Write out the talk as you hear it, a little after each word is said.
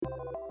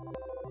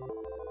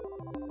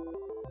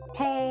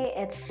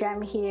it's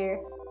Jem here,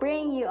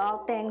 bringing you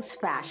all things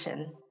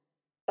fashion.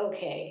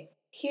 Okay,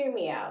 hear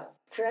me out.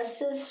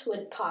 Dresses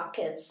with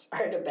pockets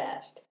are the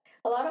best.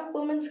 A lot of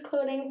women's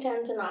clothing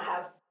tend to not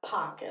have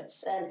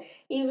pockets, and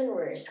even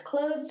worse,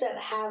 clothes that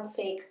have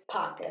fake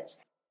pockets.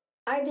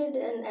 I did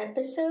an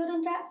episode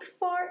on that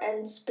before,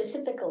 and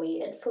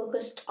specifically, it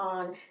focused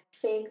on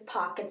fake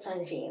pockets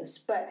on jeans.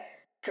 But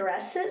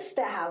dresses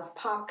that have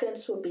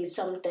pockets would be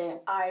something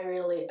I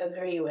really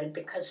agree with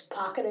because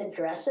pocketed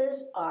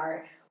dresses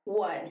are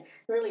one,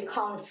 really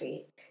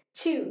comfy,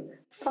 two,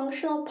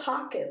 functional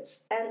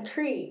pockets, and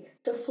three,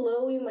 the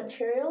flowy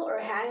material or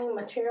hanging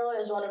material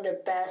is one of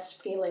the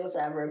best feelings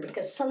ever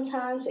because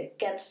sometimes it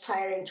gets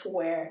tiring to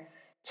wear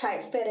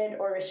tight fitted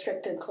or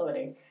restricted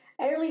clothing.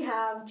 I really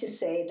have to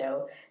say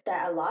though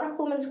that a lot of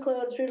women's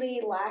clothes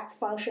really lack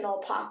functional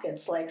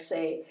pockets. Like,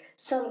 say,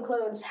 some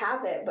clothes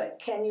have it, but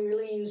can you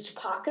really use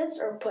pockets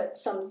or put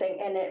something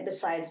in it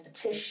besides the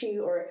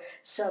tissue or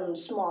some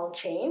small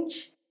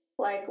change?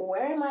 Like,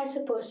 where am I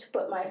supposed to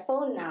put my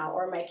phone now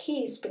or my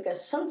keys?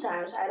 Because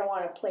sometimes I don't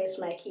want to place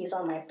my keys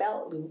on my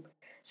belt loop.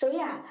 So,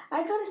 yeah,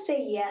 I gotta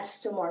say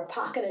yes to more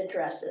pocketed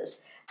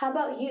dresses. How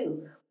about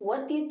you?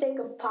 What do you think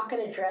of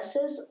pocketed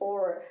dresses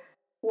or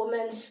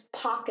women's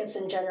pockets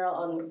in general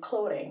on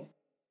clothing?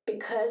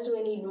 Because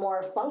we need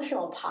more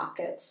functional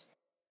pockets,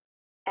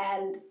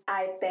 and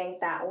I think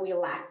that we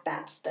lack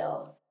that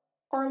still.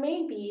 Or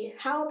maybe,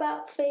 how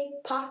about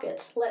fake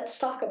pockets? Let's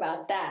talk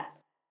about that.